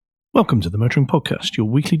Welcome to the Motoring Podcast, your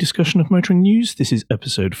weekly discussion of motoring news. This is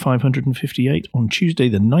episode 558 on Tuesday,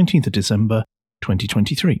 the 19th of December,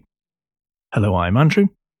 2023. Hello, I'm Andrew.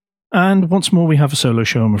 And once more, we have a solo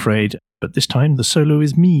show, I'm afraid, but this time the solo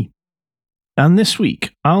is me. And this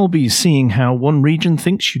week, I'll be seeing how one region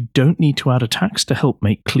thinks you don't need to add a tax to help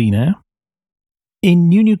make clean air. In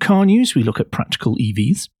new car news, we look at practical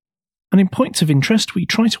EVs. And in points of interest, we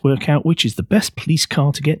try to work out which is the best police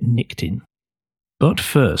car to get nicked in. But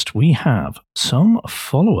first, we have some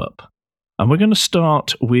follow-up. And we're going to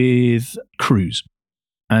start with Cruise.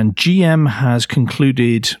 And GM has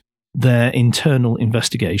concluded their internal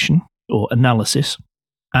investigation, or analysis,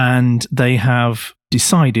 and they have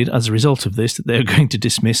decided, as a result of this, that they're going to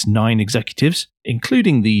dismiss 9 executives,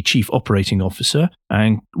 including the chief operating officer,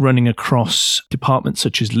 and running across departments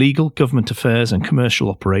such as legal, government affairs, and commercial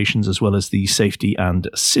operations, as well as the safety and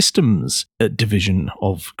systems division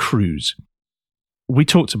of Cruise. We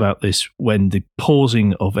talked about this when the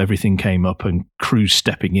pausing of everything came up and Cruise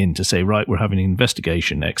stepping in to say, right, we're having an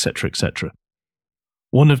investigation, etc., etc.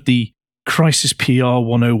 One of the crisis PR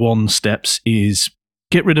 101 steps is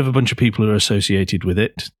get rid of a bunch of people who are associated with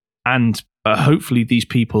it. And hopefully these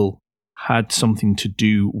people had something to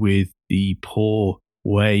do with the poor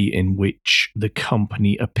way in which the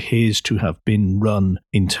company appears to have been run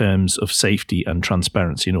in terms of safety and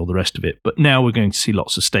transparency and all the rest of it. But now we're going to see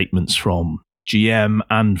lots of statements from GM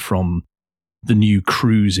and from the new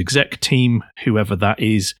Cruise exec team, whoever that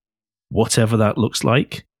is, whatever that looks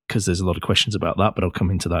like, because there's a lot of questions about that, but I'll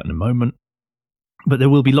come into that in a moment. But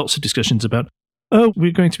there will be lots of discussions about, oh,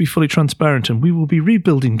 we're going to be fully transparent and we will be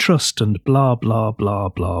rebuilding trust and blah, blah, blah,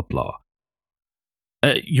 blah, blah.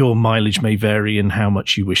 Your mileage may vary in how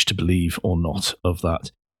much you wish to believe or not of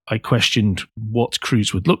that. I questioned what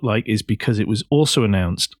Cruise would look like is because it was also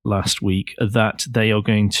announced last week that they are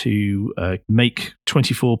going to make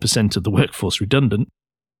 24% of the workforce redundant.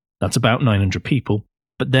 That's about 900 people,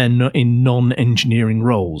 but they're not in non-engineering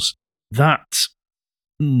roles. That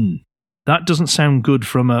doesn't sound good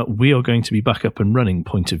from a we are going to be back up and running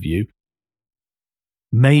point of view.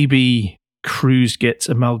 Maybe Cruise gets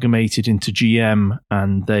amalgamated into GM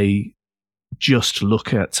and they just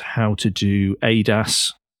look at how to do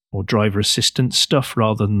ADAS or driver assistance stuff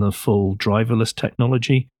rather than the full driverless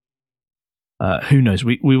technology. Who knows?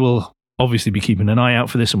 We will obviously be keeping an eye out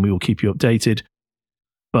for this and we will keep you updated.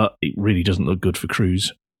 But it really doesn't look good for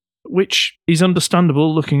Cruise, which is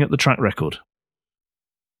understandable looking at the track record.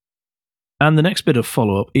 And the next bit of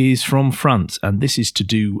follow-up is from France, and this is to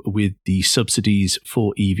do with the subsidies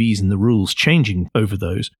for EVs and the rules changing over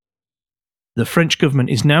those. The French government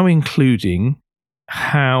is now including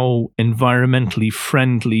how environmentally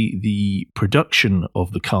friendly the production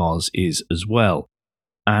of the cars is as well.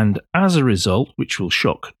 And as a result, which will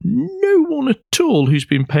shock no one at all who's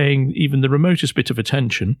been paying even the remotest bit of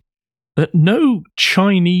attention, that no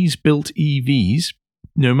Chinese-built EVs,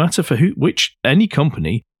 no matter for which any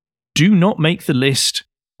company, do not make the list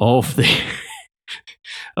of the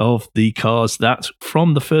of the cars that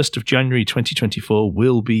from the 1st of January 2024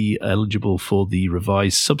 will be eligible for the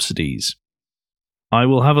revised subsidies. I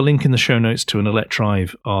will have a link in the show notes to an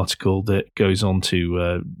Electrive article that goes on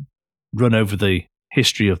to run over the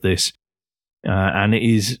history of this. And it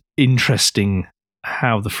is interesting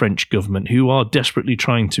how the French government, who are desperately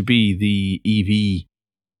trying to be the EV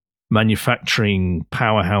manufacturing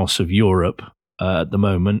powerhouse of Europe at the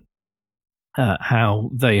moment, how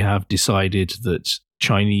they have decided that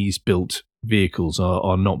Chinese-built vehicles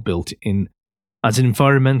are not built in as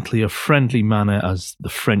environmentally a friendly manner as the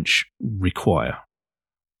French require.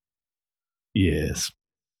 Yes,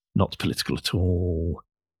 not political at all.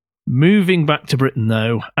 Moving back to Britain,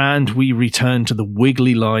 though, and we return to the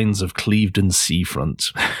wiggly lines of Clevedon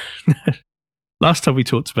seafront. Last time we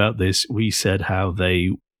talked about this, we said how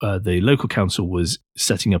the local council was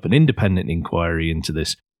setting up an independent inquiry into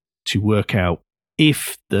this to work out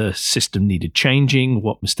if the system needed changing,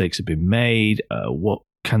 what mistakes have been made, what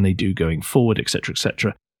can they do going forward, etc.,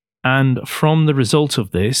 etc. And from the result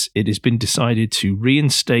of this, it has been decided to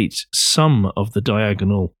reinstate some of the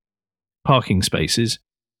diagonal parking spaces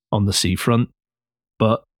on the seafront,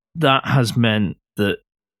 but that has meant that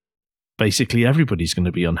basically everybody's going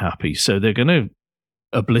to be unhappy. So they're going to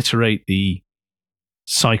obliterate the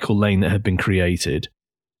cycle lane that had been created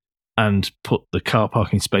and put the car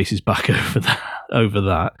parking spaces back over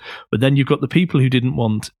that. But then you've got the people who didn't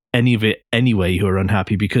want any of it anyway who are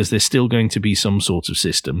unhappy because there's still going to be some sort of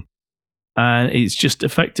system. And it's just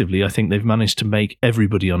effectively, I think they've managed to make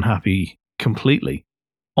everybody unhappy completely.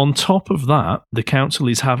 On top of that, the council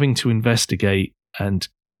is having to investigate and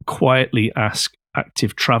quietly ask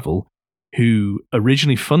Active Travel who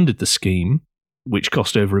originally funded the scheme, which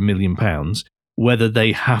cost over £1 million, whether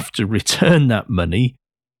they have to return that money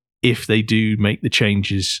if they do make the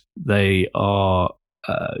changes they are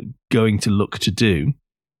going to look to do.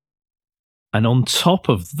 And on top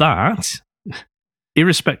of that,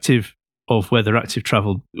 irrespective of whether Active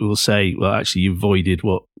Travel will say, well, actually, you voided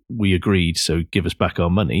what we agreed, so give us back our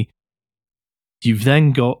money, you've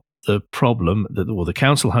then got the problem that, or the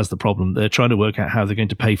council has the problem, they're trying to work out how they're going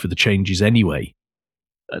to pay for the changes anyway,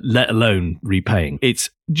 let alone repaying. It's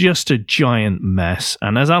just a giant mess.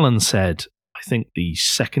 And as Alan said, I think the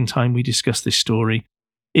second time we discussed this story,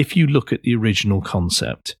 if you look at the original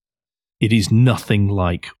concept, it is nothing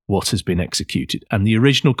like what has been executed. And the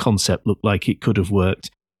original concept looked like it could have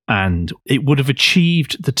worked and it would have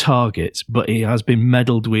achieved the targets, but it has been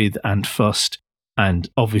meddled with and fussed and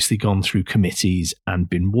obviously gone through committees and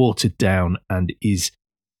been watered down and is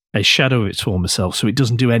a shadow of its former self. So it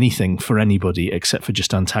doesn't do anything for anybody except for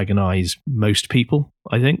just antagonize most people,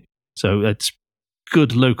 I think. So that's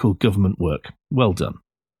good local government work. Well done.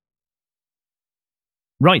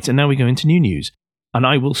 Right, and now we go into new news. And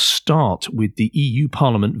I will start with the EU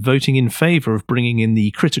Parliament voting in favour of bringing in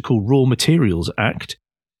the Critical Raw Materials Act.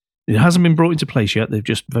 It hasn't been brought into place yet, they've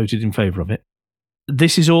just voted in favour of it.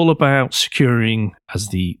 This is all about securing, as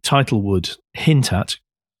the title would hint at,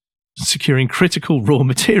 securing critical raw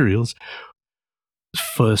materials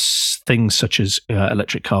for things such as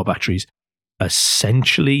electric car batteries.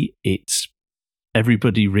 Essentially, it's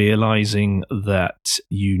everybody realising that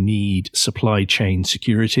you need supply chain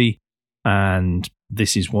security, and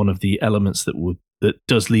this is one of the elements that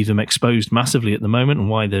does leave them exposed massively at the moment, and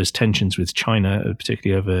why there's tensions with China,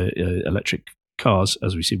 particularly over electric cars,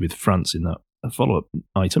 as we see with France in that follow-up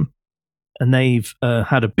item. And they've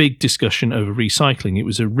had a big discussion over recycling. It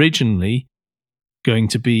was originally going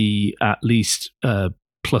to be at least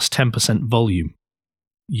plus 10% volume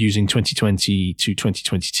using 2020 to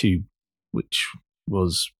 2022, which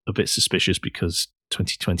was a bit suspicious because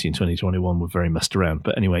 2020 and 2021 were very messed around.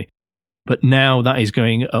 But anyway, but now that is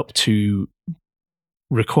going up to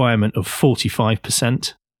requirement of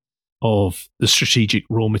 45% of the strategic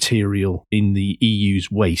raw material in the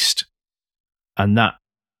EU's waste. And that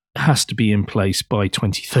has to be in place by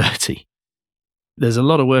 2030. There's a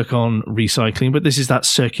lot of work on recycling, but this is that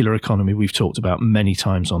circular economy we've talked about many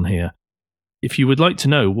times on here. If you would like to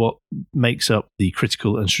know what makes up the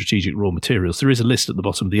critical and strategic raw materials, there is a list at the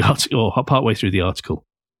bottom of the article, or partway through the article.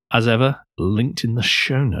 As ever, linked in the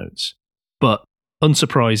show notes. But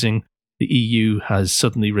unsurprising, the EU has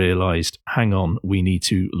suddenly realised, hang on, we need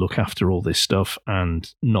to look after all this stuff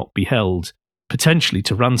and not be held potentially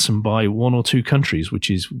to ransom by one or two countries, which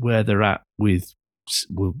is where they're at with,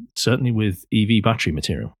 well, certainly with EV battery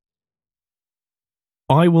material.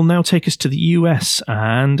 I will now take us to the US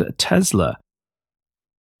and Tesla.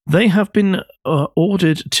 They have been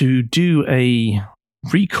ordered to do a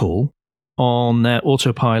recall on their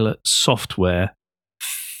autopilot software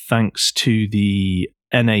thanks to the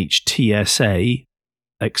NHTSA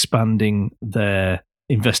expanding their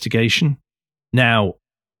investigation. Now,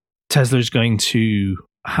 Tesla is going to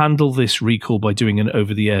handle this recall by doing an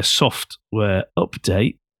over-the-air software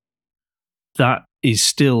update. That is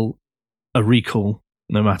still a recall,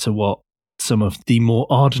 no matter what some of the more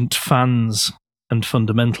ardent fans and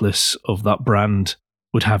fundamentalists of that brand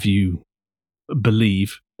would have you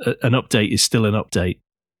believe. An update is still an update.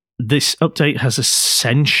 This update has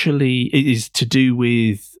essentially, it is to do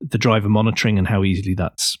with the driver monitoring and how easily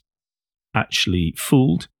that's actually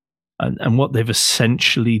fooled. And what they've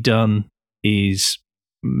essentially done is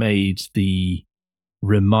made the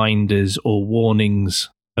reminders or warnings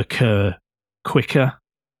occur quicker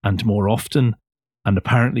and more often. And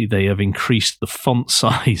apparently they have increased the font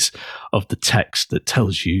size of the text that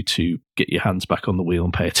tells you to get your hands back on the wheel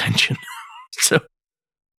and pay attention. So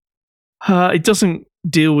it doesn't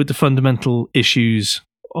deal with the fundamental issues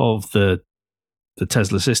of the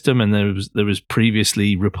Tesla system. And there was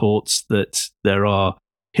previously reports that there are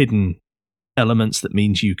hidden elements that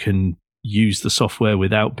means you can use the software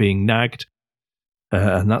without being nagged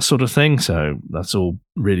and that sort of thing. So that's all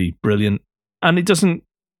really brilliant. And it doesn't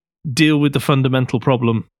deal with the fundamental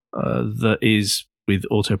problem that is with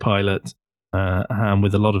autopilot and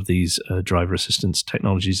with a lot of these driver assistance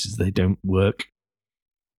technologies is they don't work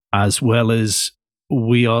as well as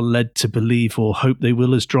we are led to believe or hope they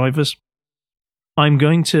will as drivers. I'm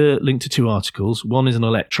going to link to two articles. One is an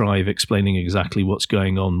Electrive explaining exactly what's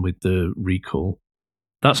going on with the recall.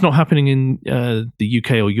 That's not happening in the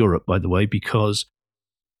UK or Europe, by the way, because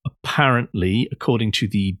apparently, according to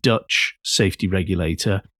the Dutch safety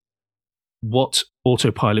regulator, what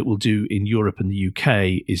autopilot will do in Europe and the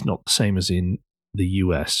UK is not the same as in the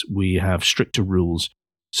US. We have stricter rules,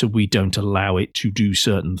 so we don't allow it to do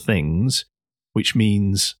certain things, which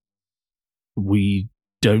means we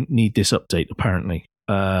don't need this update, apparently.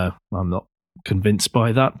 I'm not convinced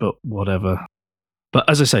by that, but whatever. But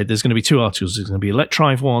as I say, there's going to be 2 articles. There's going to be a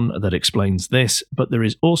Let-Drive one that explains this, but there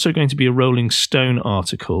is also going to be a Rolling Stone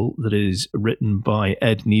article that is written by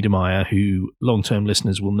Ed Niedermeyer, who long-term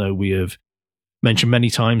listeners will know we have mentioned many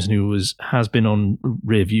times, and who has been on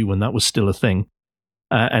Rear View when that was still a thing.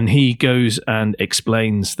 And he goes and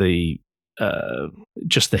explains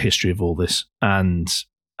just the history of all this and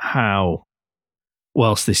how,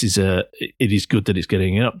 whilst it is good that it's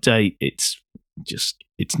getting an update, it's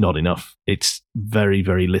not enough. It's very,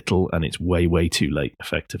 very little, and it's way, way too late,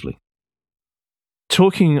 effectively.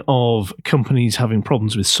 Talking of companies having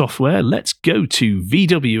problems with software, let's go to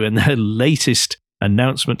VW and their latest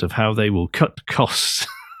announcement of how they will cut costs.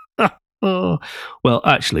 Oh, well,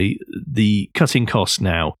 actually, the cutting costs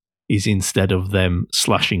now is instead of them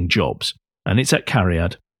slashing jobs, and it's at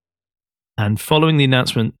Cariad. And following the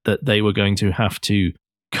announcement that they were going to have to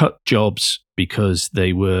cut jobs because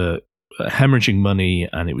they were hemorrhaging money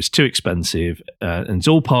and it was too expensive, and it's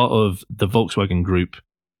all part of the Volkswagen Group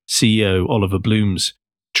CEO Oliver Bloom's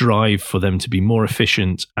drive for them to be more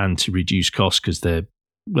efficient and to reduce costs, because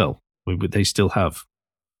they still have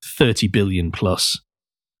 30 billion plus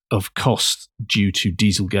of costs due to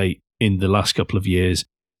Dieselgate in the last couple of years.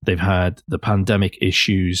 They've had the pandemic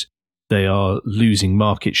issues. They are losing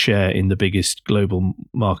market share in the biggest global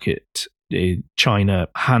market in China,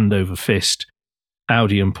 hand over fist.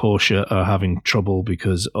 Audi and Porsche are having trouble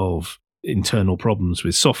because of internal problems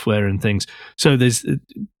with software and things. So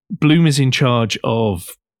Bloom is in charge of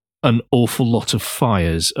an awful lot of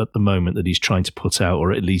fires at the moment that he's trying to put out,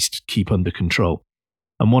 or at least keep under control.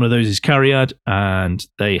 And one of those is Cariad, and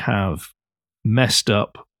they have messed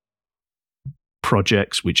up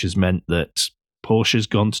projects, which has meant that Porsche's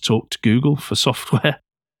gone to talk to Google for software.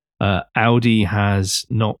 Audi has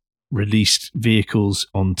not released vehicles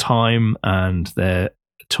on time, and they're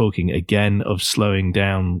talking again of slowing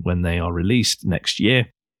down when they are released next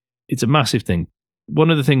year. It's a massive thing.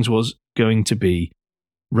 One of the things was going to be,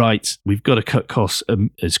 right, we've got to cut costs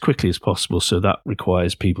as quickly as possible, so that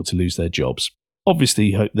requires people to lose their jobs.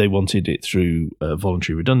 Obviously, they wanted it through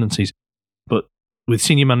voluntary redundancies, but with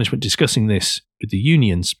senior management discussing this with the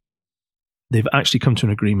unions, they've actually come to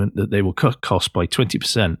an agreement that they will cut costs by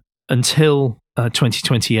 20% until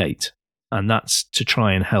 2028, and that's to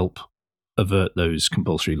try and help avert those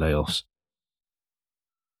compulsory layoffs.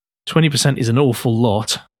 20% is an awful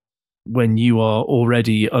lot when you are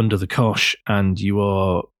already under the cosh and you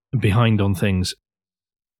are behind on things.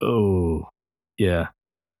 Oh, yeah.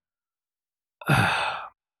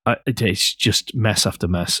 It's just mess after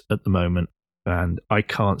mess at the moment, and I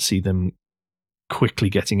can't see them quickly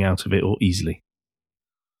getting out of it or easily.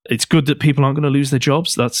 It's good that people aren't going to lose their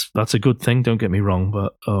jobs. That's a good thing, don't get me wrong,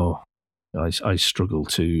 but I struggle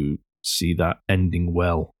to see that ending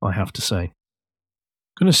well, I have to say.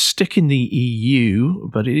 I'm going to stick in the EU,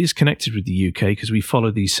 but it is connected with the UK because we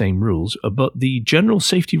follow these same rules. But the General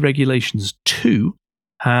Safety Regulations 2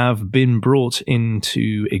 have been brought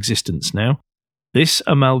into existence now. This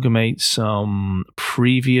amalgamates some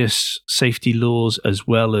previous safety laws as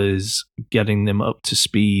well as getting them up to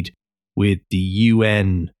speed with the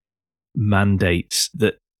UN mandates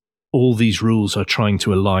that all these rules are trying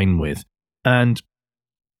to align with. And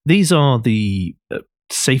these are the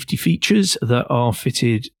safety features that are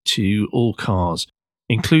fitted to all cars,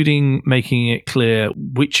 including making it clear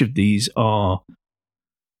which of these are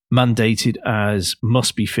mandated as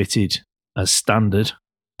must be fitted as standard.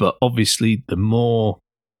 But obviously, the more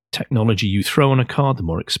technology you throw on a car, the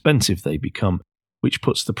more expensive they become, which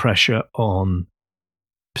puts the pressure on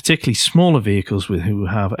particularly smaller vehicles who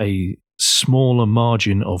have a smaller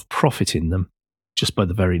margin of profit in them, just by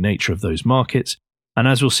the very nature of those markets. And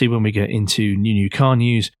as we'll see when we get into new car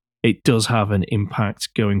news, it does have an impact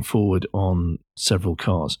going forward on several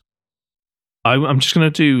cars. I'm just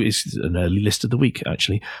going to do is an early list of the week,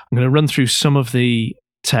 actually. I'm going to run through some of the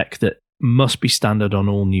tech that must be standard on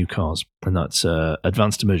all new cars, and that's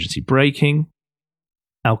advanced emergency braking,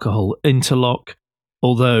 alcohol interlock,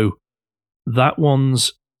 although that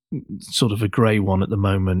one's sort of a grey one at the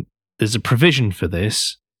moment. There's a provision for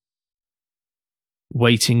this,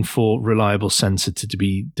 waiting for reliable sensor to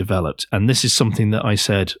be developed. And this is something that I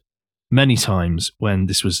said many times when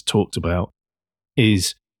this was talked about,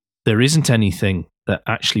 is there isn't anything that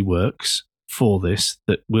actually works for this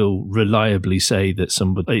that will reliably say that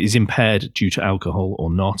somebody is impaired due to alcohol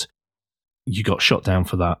or not. you got shot down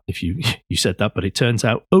for that if you said that, but it turns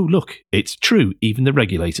out, oh, look, it's true. Even the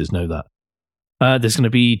regulators know that. There's going to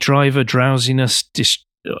be driver drowsiness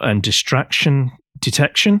and distraction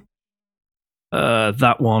detection.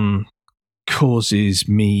 That one causes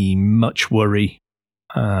me much worry.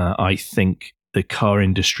 I think the car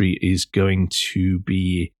industry is going to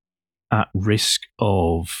be at risk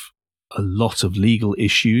of a lot of legal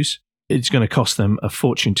issues. It's going to cost them a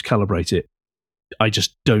fortune to calibrate it. I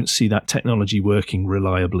just don't see that technology working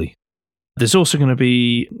reliably. There's also going to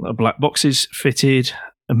be black boxes fitted,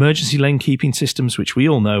 emergency lane keeping systems, which we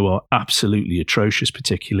all know are absolutely atrocious,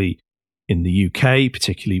 particularly in the UK,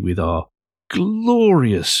 particularly with our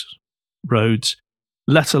glorious roads,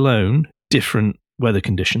 let alone different weather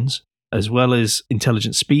conditions, as well as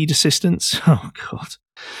intelligent speed assistance. Oh, God.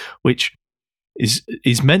 Which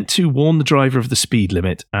is meant to warn the driver of the speed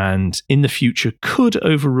limit and in the future could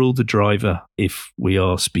overrule the driver if we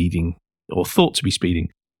are speeding or thought to be speeding.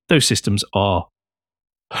 Those systems are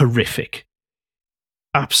horrific.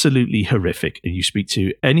 Absolutely horrific. And you speak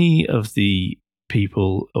to any of the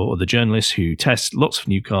people or the journalists who test lots of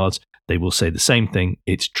new cars, they will say the same thing.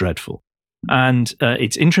 It's dreadful. And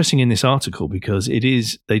it's interesting in this article because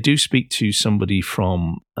they do speak to somebody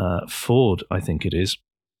from Ford, I think it is,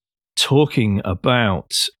 talking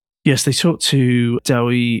about, yes, they talked to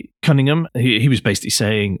Dowie Cunningham. He was basically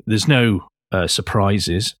saying there's no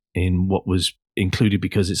surprises in what was included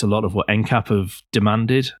because it's a lot of what NCAP have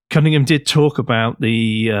demanded. Cunningham did talk about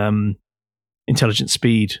the intelligent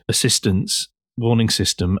speed assistance warning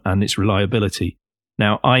system and its reliability.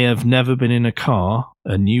 Now, I have never been in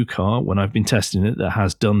a new car, when I've been testing it, that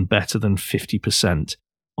has done better than 50%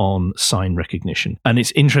 on sign recognition. And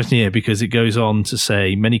it's interesting here because it goes on to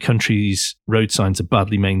say many countries' road signs are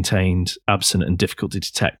badly maintained, absent, and difficult to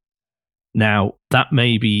detect. Now, that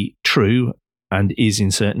may be true and is in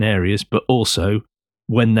certain areas, but also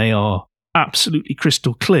when they are absolutely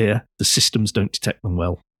crystal clear, the systems don't detect them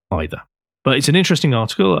well either. But it's an interesting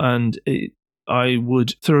article, and I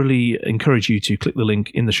would thoroughly encourage you to click the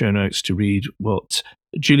link in the show notes to read what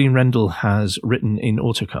Julian Rendell has written in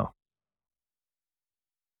Autocar.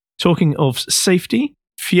 Talking of safety,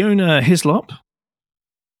 Fiona Hislop,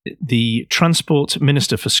 the Transport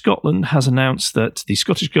Minister for Scotland, has announced that the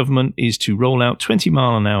Scottish Government is to roll out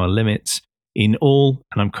 20-mile-an-hour limits in all,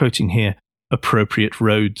 and I'm quoting here, appropriate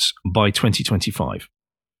roads by 2025.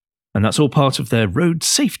 And that's all part of their road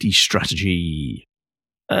safety strategy.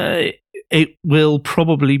 It will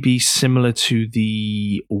probably be similar to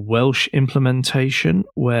the Welsh implementation,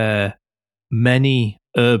 where many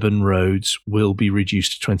urban roads will be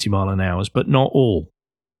reduced to 20 mile an hour, but not all.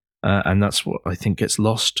 And that's what I think gets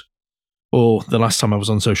lost. Or the last time I was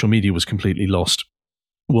on social media was completely lost,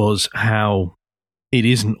 was how it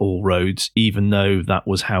isn't all roads, even though that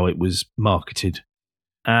was how it was marketed.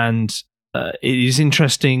 And it is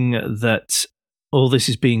interesting that all this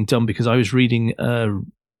is being done because I was reading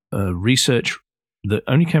research that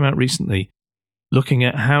only came out recently looking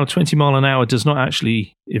at how 20 mile an hour does not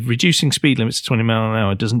actually, if reducing speed limits to 20 mile an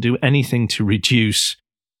hour doesn't do anything to reduce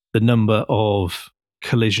the number of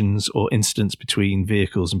collisions or incidents between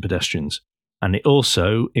vehicles and pedestrians. And it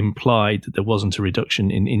also implied that there wasn't a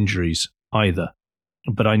reduction in injuries either.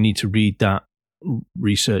 But I need to read that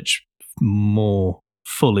research more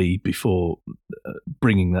fully before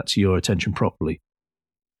bringing that to your attention properly.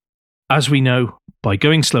 As we know, by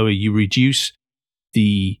going slower, you reduce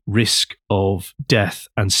the risk of death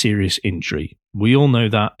and serious injury. We all know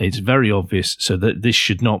that. It's very obvious, so that this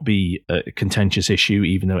should not be a contentious issue,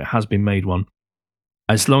 even though it has been made one.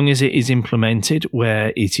 As long as it is implemented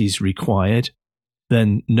where it is required,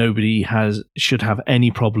 then nobody should have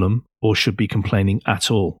any problem or should be complaining at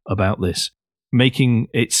all about this. Making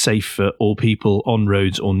it safe for all people on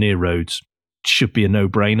roads or near roads should be a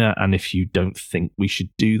no-brainer, and if you don't think we should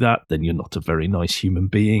do that, then you're not a very nice human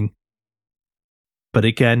being. But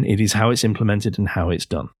again, it is how it's implemented and how it's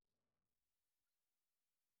done.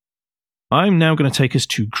 I'm now going to take us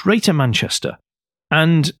to Greater Manchester.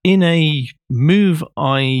 And in a move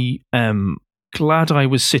I am glad I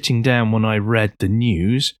was sitting down when I read the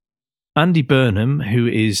news, Andy Burnham, who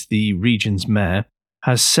is the region's mayor,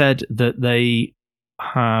 has said that they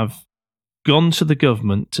have gone to the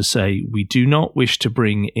government to say, we do not wish to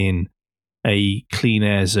bring in a clean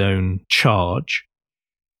air zone charge.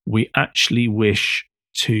 We actually wish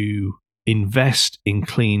to invest in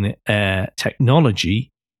clean air technology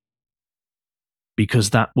because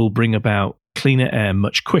that will bring about cleaner air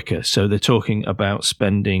much quicker. So they're talking about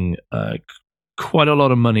spending quite a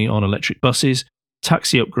lot of money on electric buses,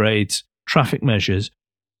 taxi upgrades, traffic measures,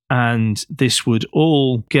 and this would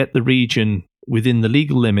all get the region within the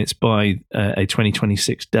legal limits by a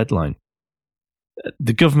 2026 deadline.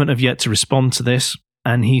 The government have yet to respond to this,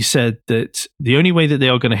 and he said that the only way that they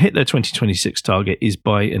are going to hit their 2026 target is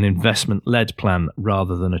by an investment-led plan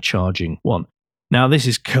rather than a charging one. Now, this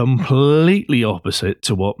is completely opposite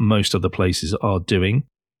to what most other places are doing,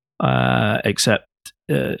 except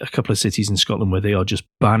a couple of cities in Scotland where they are just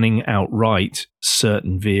banning outright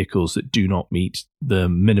certain vehicles that do not meet the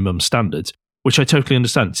minimum standards, which I totally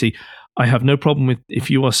understand. See, I have no problem with if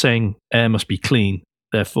you are saying air must be clean,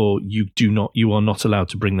 therefore you are not allowed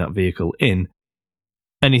to bring that vehicle in.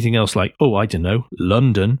 Anything else like, I don't know,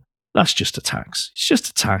 London, that's just a tax. It's just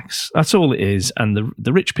a tax. That's all it is. And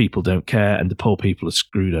the rich people don't care and the poor people are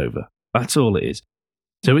screwed over. That's all it is.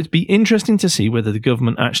 So it'd be interesting to see whether the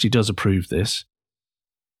government actually does approve this.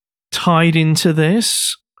 Tied into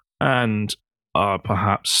this, and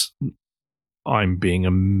perhaps I'm being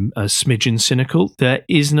a smidgen cynical, there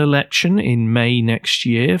is an election in May next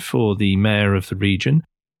year for the mayor of the region,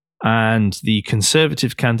 and the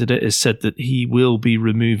Conservative candidate has said that he will be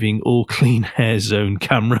removing all clean air zone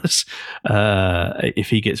cameras if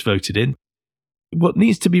he gets voted in. What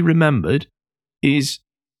needs to be remembered is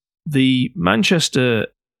the Manchester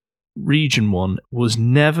Region 1 was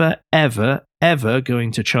never, ever, ever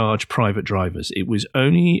going to charge private drivers. It was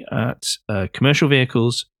only at commercial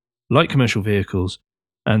vehicles, light commercial vehicles,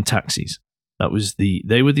 and taxis.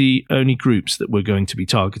 They were the only groups that were going to be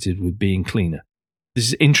targeted with being cleaner. This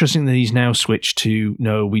is interesting that he's now switched to,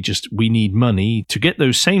 no, we need money to get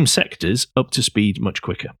those same sectors up to speed much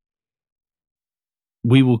quicker.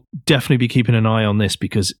 We will definitely be keeping an eye on this,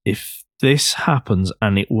 because if this happens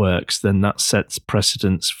and it works, then that sets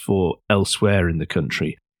precedents for elsewhere in the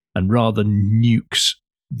country and rather nukes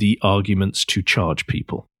the arguments to charge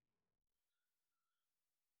people.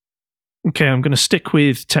 Okay, I'm going to stick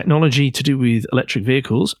with technology to do with electric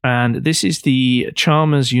vehicles, and this is the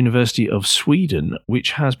Chalmers University of Sweden,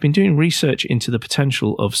 which has been doing research into the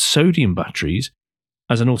potential of sodium batteries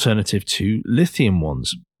as an alternative to lithium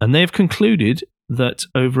ones. And they have concluded that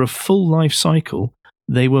over a full life cycle,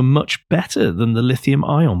 they were much better than the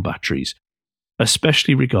lithium-ion batteries,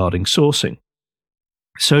 especially regarding sourcing.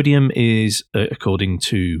 Sodium is, according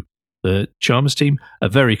to the Chalmers team, a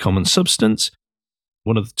very common substance.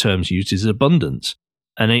 One of the terms used is abundance,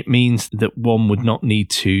 and it means that one would not need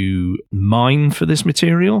to mine for this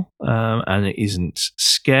material, and it isn't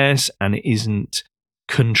scarce, and it isn't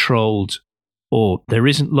controlled, or there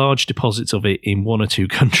isn't large deposits of it in one or two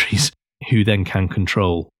countries who then can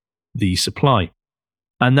control the supply.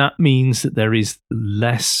 And that means that there is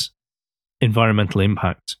less environmental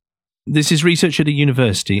impact. This is research at a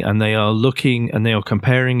university, and they are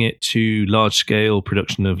comparing it to large-scale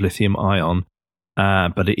production of lithium-ion.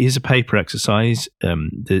 But it is a paper exercise.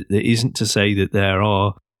 There isn't to say that there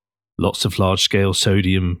are lots of large-scale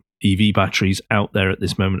sodium EV batteries out there at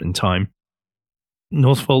this moment in time.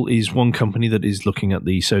 Northvolt is one company that is looking at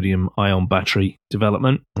the sodium-ion battery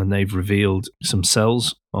development, and they've revealed some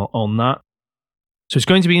cells on that. So it's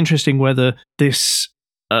going to be interesting whether this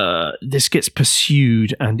gets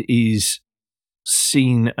pursued and is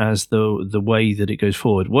seen as the way that it goes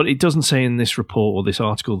forward. What it doesn't say in this report or this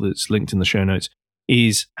article that's linked in the show notes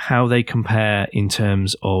is how they compare in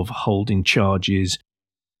terms of holding charges,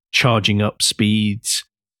 charging up speeds,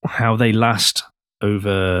 how they last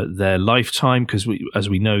over their lifetime, because as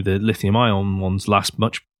we know, the lithium-ion ones last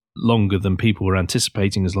much longer than people were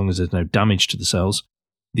anticipating, as long as there's no damage to the cells.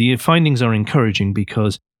 The findings are encouraging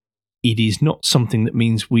because it is not something that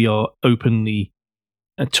means we are openly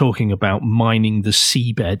talking about mining the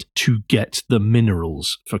seabed to get the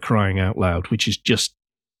minerals, for crying out loud, which is just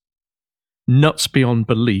nuts beyond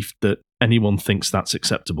belief that anyone thinks that's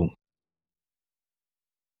acceptable.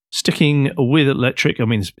 Sticking with electric, I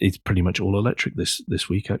mean, it's pretty much all electric this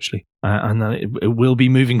week, actually, and it will be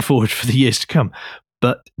moving forward for the years to come.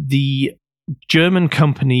 But the German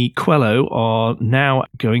company Quello are now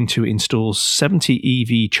going to install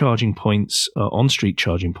 70 EV charging points, on-street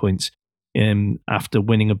charging points, after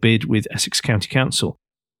winning a bid with Essex County Council.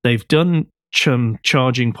 They've done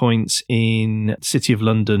charging points in City of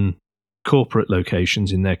London corporate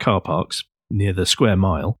locations in their car parks near the square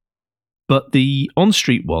mile. But the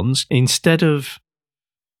on-street ones, instead of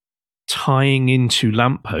tying into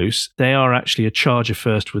lampposts, they are actually a charger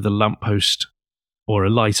first with a lamppost or a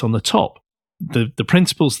light on the top. The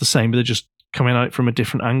principle's the same, but they're just coming out from a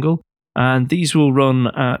different angle. And these will run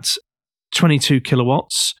at 22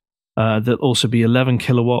 kilowatts. They'll also be 11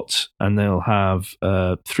 kilowatts, and they'll have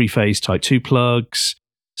 3-phase Type 2 plugs,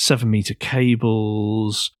 7-meter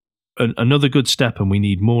cables. Another good step, and we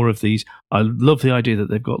need more of these. I love the idea that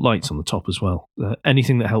they've got lights on the top as well.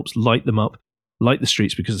 Anything that helps light them up light the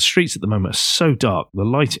streets, because the streets at the moment are so dark. The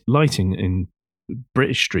lighting in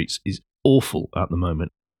British streets is awful at the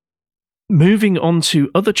moment. Moving on to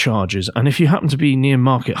other charges, and if you happen to be near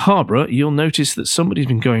Market Harborough, you'll notice that somebody's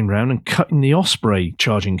been going around and cutting the Osprey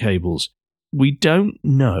charging cables. We don't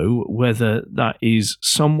know whether that is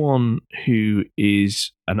someone who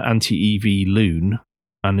is an anti-EV loon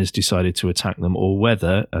and has decided to attack them, or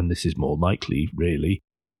whether, and this is more likely really,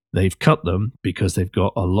 they've cut them because they've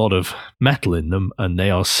got a lot of metal in them and they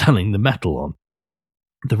are selling the metal on.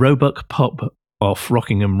 The Roebuck pub off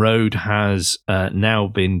Rockingham Road has now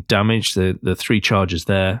been damaged. The 3 chargers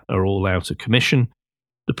there are all out of commission.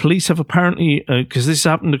 The police have apparently, because this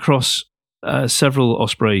happened across several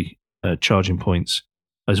Osprey charging points,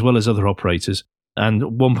 as well as other operators,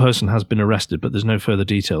 and one person has been arrested, but there's no further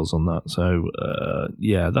details on that. So,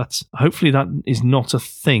 hopefully that is not a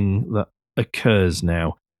thing that occurs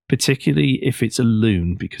now, particularly if it's a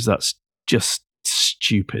loon, because that's just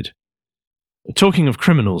stupid. Talking of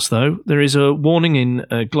criminals, though, there is a warning in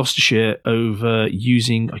Gloucestershire over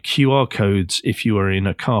using QR codes if you are in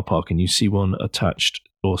a car park and you see one attached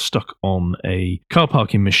or stuck on a car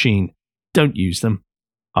parking machine. Don't use them.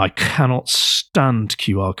 I cannot stand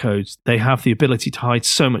QR codes. They have the ability to hide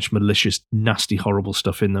so much malicious, nasty, horrible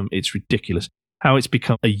stuff in them. It's ridiculous. How it's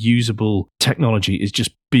become a usable technology is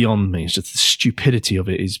just beyond me. It's just the stupidity of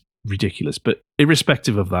it is ridiculous. But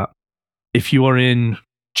irrespective of that, if you are in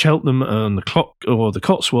Cheltenham and the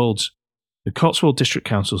Cotswolds, the Cotswold District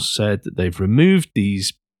Council said that they've removed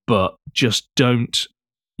these, but just don't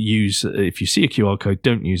use, if you see a QR code,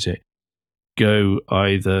 don't use it. Go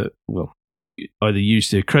either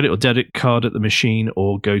use the credit or debit card at the machine,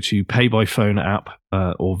 or go to Pay by Phone app,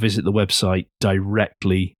 or visit the website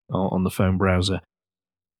directly on the phone browser.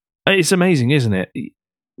 It's amazing, isn't it?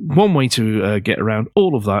 One way to get around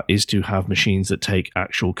all of that is to have machines that take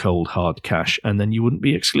actual cold, hard cash, and then you wouldn't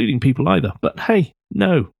be excluding people either. But hey,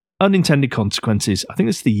 no. Unintended consequences. I think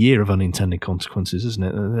it's the year of unintended consequences, isn't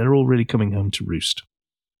it? They're all really coming home to roost.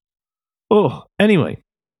 Oh, anyway,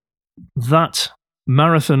 that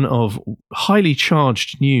marathon of highly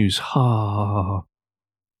charged news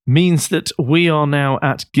means that we are now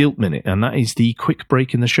at Guilt Minute, and that is the quick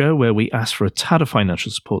break in the show where we ask for a tad of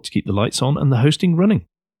financial support to keep the lights on and the hosting running.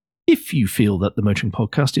 If you feel that the Motoring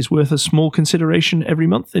Podcast is worth a small consideration every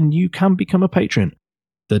month, then you can become a patron.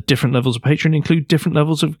 The different levels of patron include different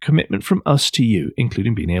levels of commitment from us to you,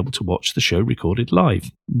 including being able to watch the show recorded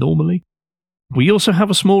live, normally. We also have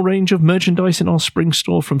a small range of merchandise in our spring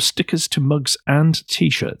store, from stickers to mugs and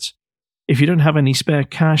t-shirts. If you don't have any spare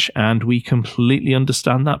cash, and we completely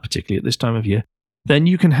understand that, particularly at this time of year, then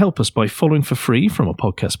you can help us by following for free from a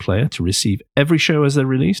podcast player to receive every show as they're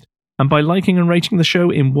released, and by liking and rating the show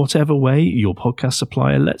in whatever way your podcast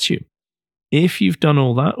supplier lets you. If you've done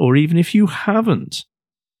all that, or even if you haven't,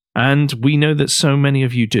 and we know that so many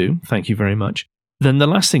of you do, thank you very much, then the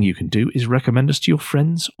last thing you can do is recommend us to your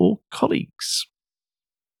friends or colleagues.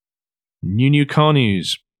 New car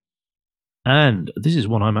news. And this is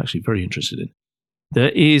one I'm actually very interested in. There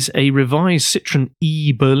is a revised Citroën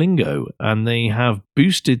e-Berlingo, and they have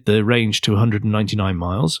boosted the range to 199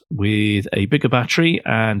 miles with a bigger battery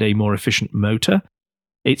and a more efficient motor.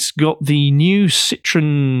 It's got the new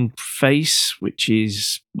Citroën face, which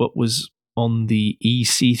is what was on the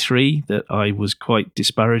EC3 that I was quite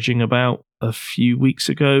disparaging about a few weeks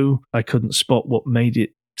ago. I couldn't spot what made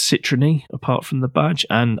it Citroën-y apart from the badge,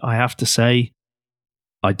 and I have to say,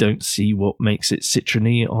 I don't see what makes it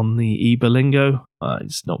Citroën-y on the e-Berlingo.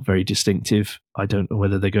 It's not very distinctive. I don't know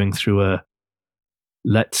whether they're going through a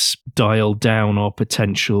let's dial down our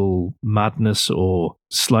potential madness or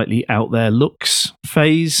slightly out there looks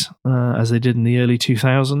phase, as they did in the early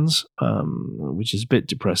 2000s, which is a bit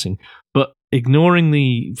depressing. But ignoring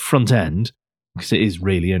the front end, because it is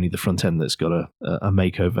really only the front end that's got a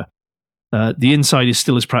makeover, the inside is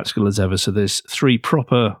still as practical as ever. So there's 3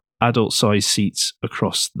 proper adult-sized seats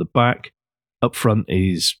across the back. Up front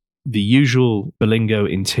is the usual Berlingo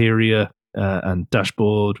interior and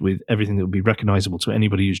dashboard with everything that would be recognizable to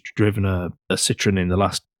anybody who's driven a Citroën in the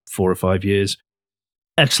last 4 or 5 years.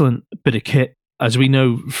 Excellent bit of kit. As we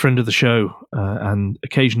know, friend of the show and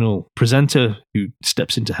occasional presenter who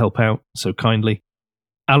steps in to help out so kindly,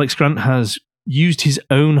 Alex Grant has used his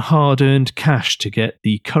own hard-earned cash to get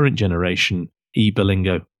the current generation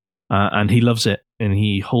e-Berlingo. And he loves it, and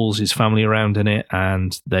he hauls his family around in it,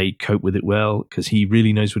 and they cope with it well because he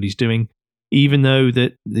really knows what he's doing. Even though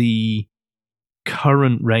that the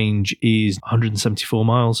current range is 174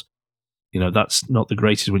 miles, that's not the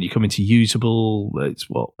greatest. When you come into usable, it's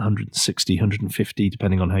 160, 150,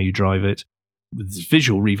 depending on how you drive it. With the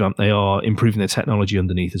visual revamp, they are improving their technology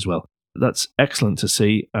underneath as well. that's excellent to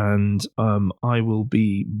see, and I will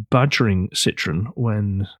be badgering Citroen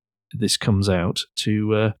when this comes out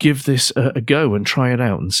to give this a go and try it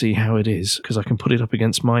out and see how it is, because I can put it up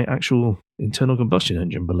against my actual internal combustion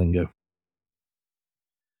engine Berlingo.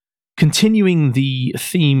 Continuing the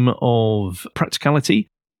theme of practicality,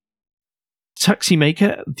 taxi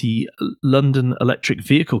maker, the London Electric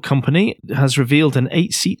Vehicle Company, has revealed an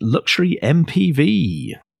 8-seat luxury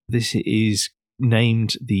MPV. This is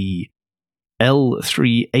named the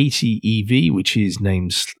L380 EV, which is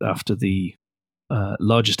named after the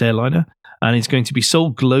largest airliner, and it's going to be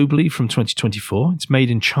sold globally from 2024. It's made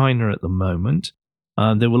in China at the moment.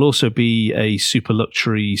 There will also be a super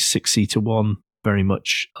luxury 6-seater one, very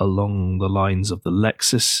much along the lines of the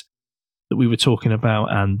Lexus that we were talking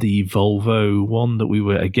about and the Volvo one that we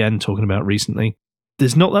were again talking about recently.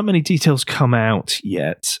 There's not that many details come out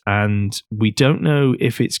yet, and we don't know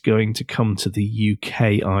if it's going to come to the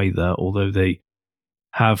UK either, although they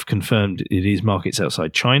have confirmed it is markets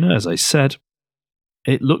outside China, as I said.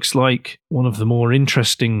 It looks like one of the more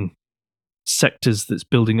interesting sectors that's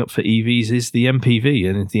building up for EVs is the MPV,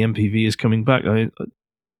 and if the MPV is coming back,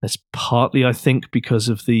 that's partly, I think, because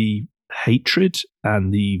of the hatred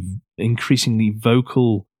and the increasingly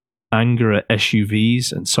vocal anger at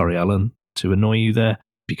SUVs. And sorry, Alan, to annoy you there,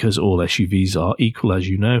 because all SUVs are equal, as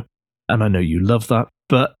you know, and I know you love that.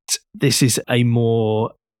 But this is a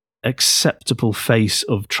more acceptable face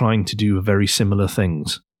of trying to do very similar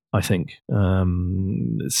things, I think.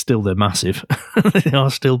 Still, they're massive. They are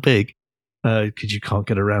still big, because you can't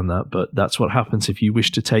get around that. But that's what happens if you wish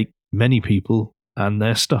to take many people and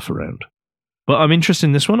their stuff around. But I'm interested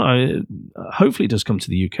in this one. Hopefully it does come to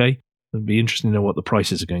the UK. It'd be interesting to know what the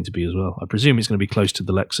prices are going to be as well. I presume it's going to be close to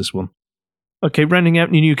the Lexus one. Okay, rounding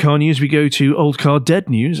out new car news, we go to old car dead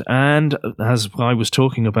news. And as I was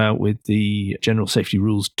talking about with the General Safety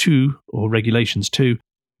Rules 2, or Regulations 2,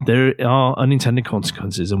 there are unintended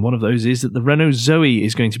consequences. And one of those is that the Renault Zoe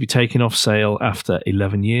is going to be taken off sale after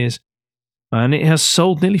 11 years. And it has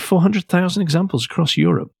sold nearly 400,000 examples across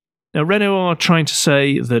Europe. Now, Renault are trying to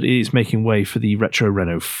say that it is making way for the retro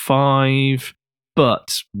Renault 5,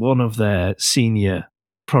 but one of their senior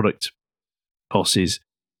product bosses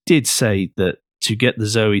did say that to get the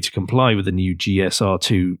Zoe to comply with the new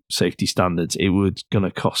GSR2 safety standards, it was going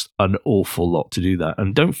to cost an awful lot to do that.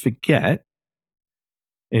 And don't forget,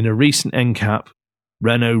 in a recent NCAP,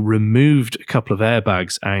 Renault removed a couple of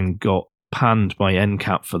airbags and got panned by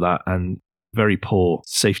NCAP for that, and very poor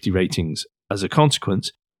safety ratings as a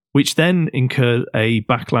consequence, which then incurred a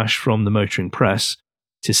backlash from the motoring press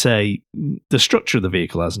to say the structure of the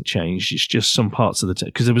vehicle hasn't changed. It's just some parts of the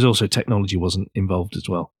because there was also technology wasn't involved as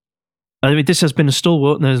well. I mean, this has been a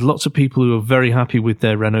stalwart, and there's lots of people who are very happy with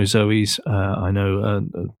their Renault Zoes. I know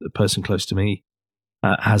a person close to me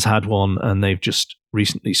has had one, and they've just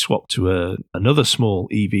recently swapped to another small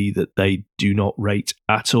EV that they do not rate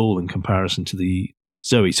at all in comparison to the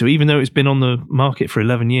Zoe. So even though it's been on the market for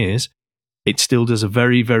 11 years, it still does a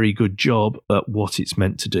very, very good job at what it's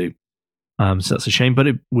meant to do. So that's a shame, but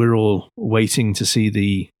we're all waiting to see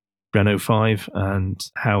the Renault 5 and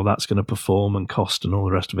how that's going to perform and cost and all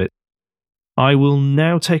the rest of it. I will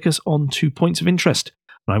now take us on to points of interest.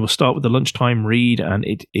 I will start with the lunchtime read, and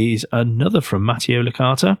it is another from Matteo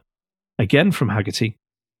Licata, again from Haggerty.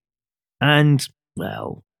 And,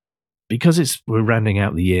 well, because we're rounding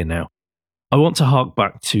out the year now, I want to hark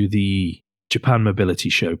back to the Japan Mobility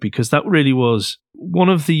Show, because that really was one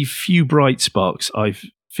of the few bright sparks I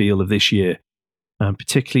feel of this year,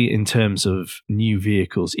 particularly in terms of new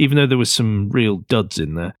vehicles. Even though there was some real duds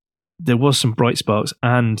in there, there was some bright sparks,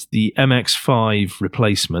 and the MX-5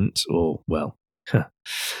 replacement, or, well,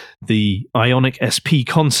 the Ioniq SP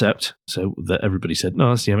concept, so that everybody said, no,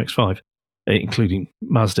 that's the MX-5, including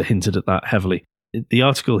Mazda hinted at that heavily. The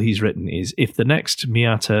article he's written is, if the next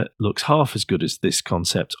Miata looks half as good as this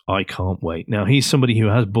concept, I can't wait. Now, he's somebody who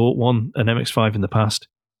has bought an MX-5 in the past,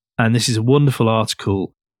 and this is a wonderful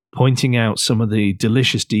article pointing out some of the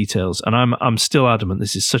delicious details. And I'm still adamant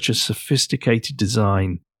this is such a sophisticated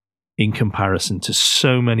design in comparison to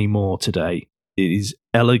so many more today. It is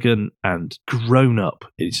elegant and grown up.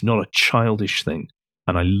 It's not a childish thing,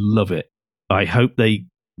 and I love it. I hope they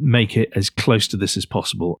make it as close to this as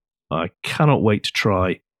possible. I cannot wait to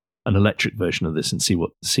try an electric version of this and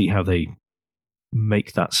see how they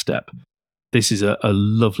make that step. This is a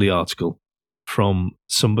lovely article from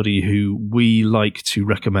somebody who we like to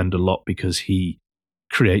recommend a lot because he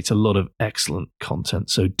creates a lot of excellent content.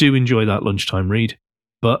 So do enjoy that lunchtime read.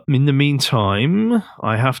 But in the meantime,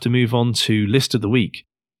 I have to move on to List of the Week.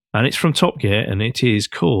 And it's from Top Gear, and it is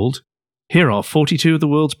called, Here are 42 of the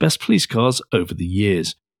world's best police cars over the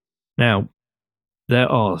years. Now, there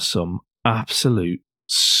are some absolute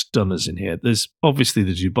stunners in here. There's obviously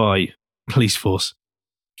the Dubai police force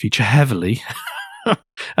feature heavily,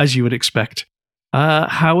 as you would expect.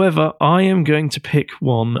 However, I am going to pick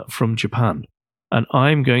one from Japan, and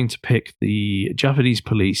I'm going to pick the Japanese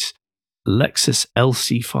police Lexus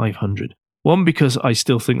LC500. One, because I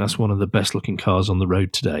still think that's one of the best looking cars on the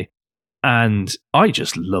road today. And I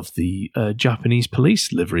just love the Japanese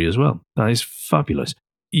police livery as well. That is fabulous.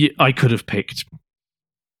 I could have picked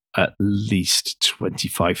at least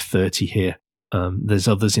 25, 30 here. There's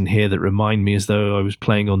others in here that remind me as though I was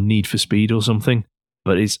playing on Need for Speed or something,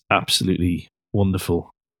 but it's absolutely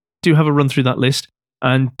wonderful. Do have a run through that list,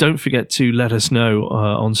 and don't forget to let us know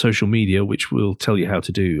on social media, which we'll tell you how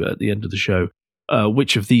to do at the end of the show,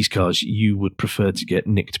 which of these cars you would prefer to get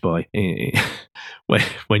nicked by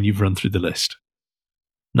when you've run through the list.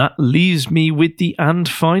 That leaves me with the and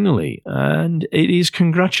finally, and it is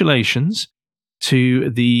congratulations to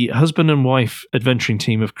the husband and wife adventuring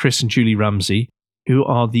team of Chris and Julie Ramsey, who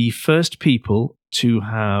are the first people to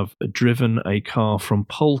have driven a car from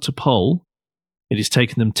pole to pole. It has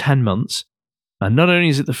taken them 10 months. And not only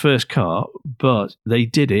is it the first car, but they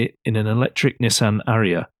did it in an electric Nissan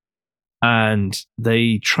Ariya. And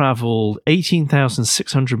they traveled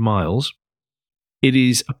 18,600 miles. It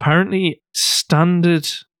is apparently standard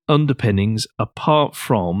underpinnings, apart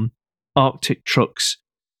from Arctic trucks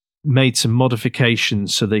made some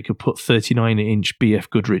modifications so they could put 39-inch BF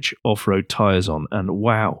Goodrich off-road tyres on. And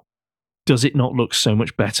wow, does it not look so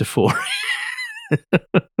much better for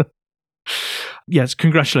it? Yes,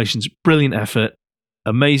 congratulations. Brilliant effort.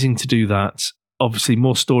 Amazing to do that. Obviously,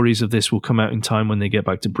 more stories of this will come out in time when they get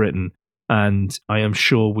back to Britain. And I am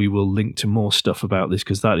sure we will link to more stuff about this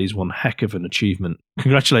because that is one heck of an achievement.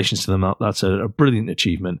 Congratulations to them. That's a brilliant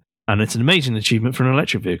achievement. And it's an amazing achievement for an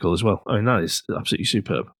electric vehicle as well. I mean, that is absolutely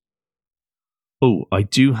superb. Oh, I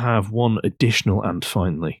do have one additional and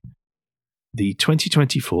finally. The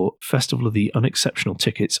 2024 Festival of the Unexceptional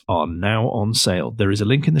tickets are now on sale. There is a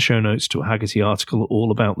link in the show notes to a Haggerty article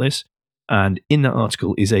all about this. And in that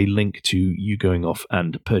article is a link to you going off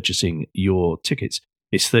and purchasing your tickets.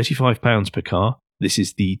 It's £35 per car. This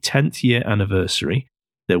is the 10th year anniversary.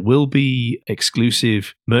 There will be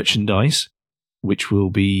exclusive merchandise, which will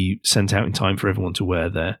be sent out in time for everyone to wear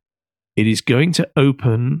there. It is going to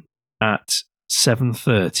open at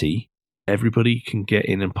 7:30. Everybody can get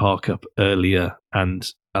in and park up earlier and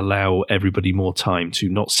allow everybody more time to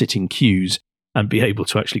not sit in queues and be able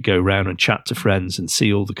to actually go around and chat to friends and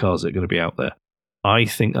see all the cars that are going to be out there. I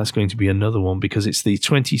think that's going to be another one because it's the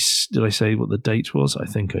 20... Did I say what the date was? I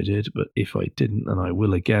think I did, but if I didn't, then I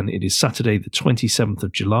will again. It is Saturday, the 27th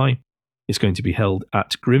of July. It's going to be held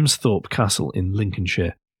at Grimsthorpe Castle in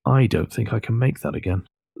Lincolnshire. I don't think I can make that again.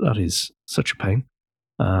 That is such a pain.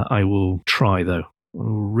 I will try, though. I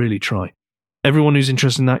will really try. Everyone who's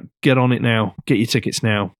interested in that, get on it now. Get your tickets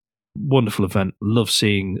now. Wonderful event. Love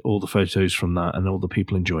seeing all the photos from that and all the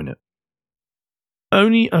people enjoying it.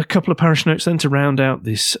 Only a couple of parish notes then to round out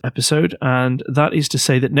this episode, and that is to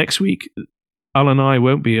say that next week, Al and I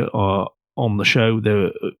won't be on the show.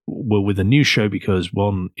 We're with a new show because,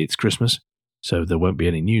 one, it's Christmas, so there won't be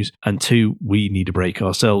any news, and two, we need a break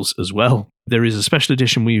ourselves as well. There is a special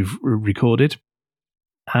edition we've recorded,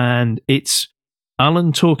 and it's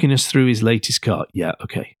Alan talking us through his latest car. Yeah,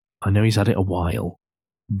 okay, I know he's had it a while,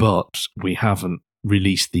 but we haven't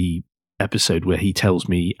released the episode where he tells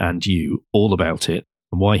me and you all about it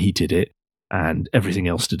and why he did it and everything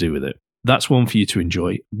else to do with it. That's one for you to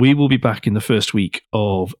enjoy. We will be back in the first week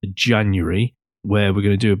of January, where we're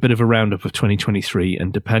going to do a bit of a roundup of 2023,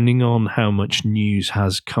 and depending on how much news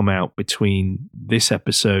has come out between this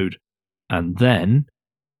episode and then,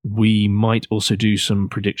 we might also do some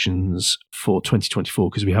predictions for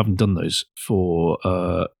 2024 because we haven't done those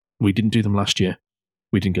we didn't do them last year.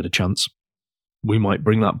 We didn't get a chance. We might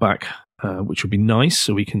bring that back, which would be nice,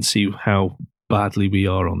 so we can see how badly we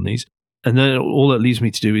are on these. And then all that leaves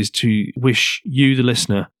me to do is to wish you, the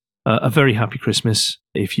listener, a very happy Christmas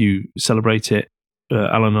if you celebrate it.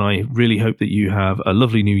 Alan and I really hope that you have a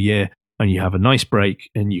lovely new year and you have a nice break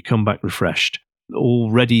and you come back refreshed,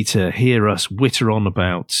 all ready to hear us witter on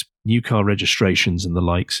about new car registrations and the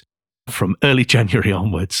likes from early January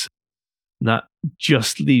onwards. That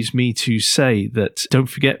just leaves me to say that don't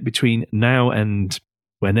forget, between now and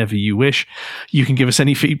whenever you wish, you can give us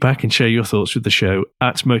any feedback and share your thoughts with the show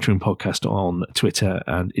at Motoring Podcast on Twitter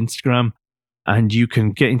and Instagram. And you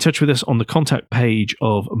can get in touch with us on the contact page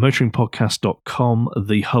of motoringpodcast.com,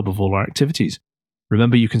 the hub of all our activities.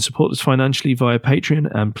 Remember, you can support us financially via Patreon,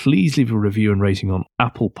 and please leave a review and rating on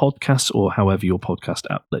Apple Podcasts or however your podcast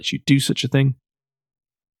app lets you do such a thing.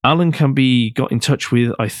 Alan can be got in touch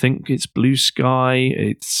with, I think it's Blue Sky,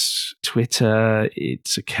 it's Twitter,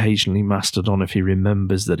 it's occasionally Mastodon if he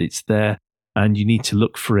remembers that it's there. And you need to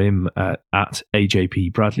look for him at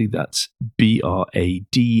AJP Bradley. That's BRADLEY.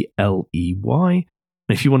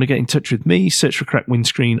 And if you want to get in touch with me, search for Crack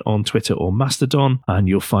Windscreen on Twitter or Mastodon, and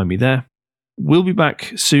you'll find me there. We'll be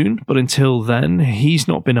back soon, but until then, he's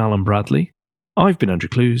not been Alan Bradley. I've been Andrew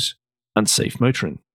Clues, and safe motoring.